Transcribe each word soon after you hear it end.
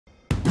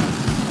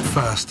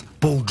First,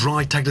 boil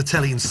dry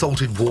tagliatelle in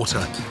salted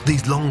water.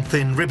 These long,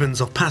 thin ribbons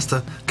of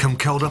pasta come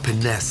curled up in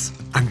nests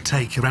and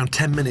take around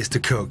 10 minutes to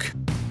cook.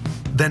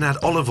 Then add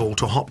olive oil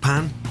to a hot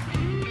pan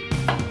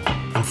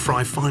and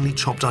fry finely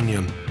chopped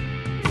onion,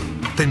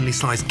 thinly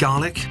sliced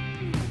garlic,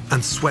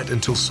 and sweat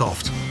until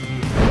soft.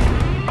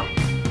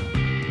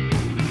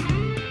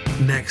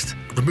 Next,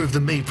 remove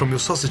the meat from your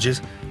sausages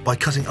by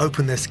cutting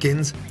open their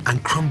skins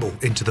and crumble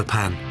into the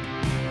pan.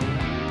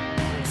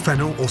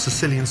 Fennel or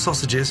Sicilian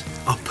sausages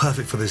are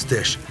perfect for this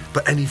dish,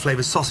 but any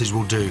flavoured sausage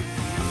will do.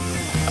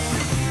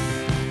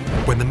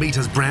 When the meat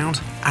has browned,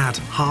 add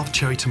half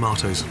cherry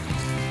tomatoes.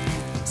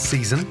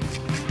 Season.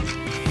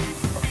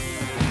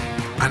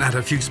 And add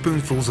a few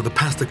spoonfuls of the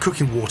pasta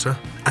cooking water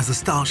as the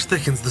starch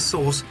thickens the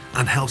sauce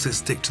and helps it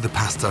stick to the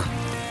pasta.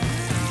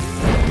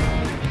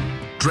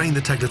 Drain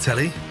the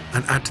tagliatelle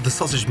and add to the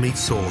sausage meat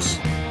sauce.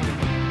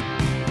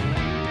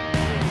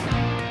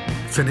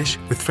 Finish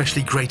with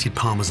freshly grated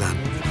parmesan.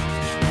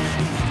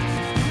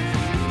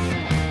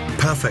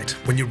 Perfect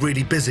when you're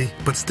really busy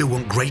but still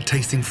want great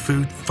tasting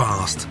food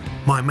fast.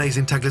 My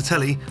amazing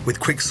tagliatelle with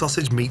quick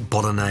sausage meat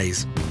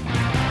bolognese.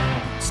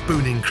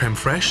 Spoon in creme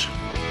fraiche.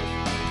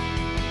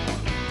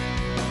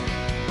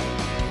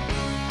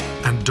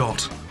 And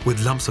dot with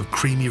lumps of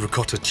creamy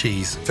ricotta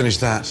cheese. Finish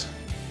that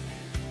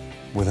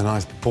with a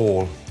nice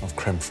ball of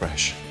creme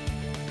fraiche.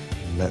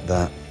 Let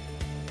that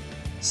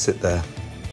sit there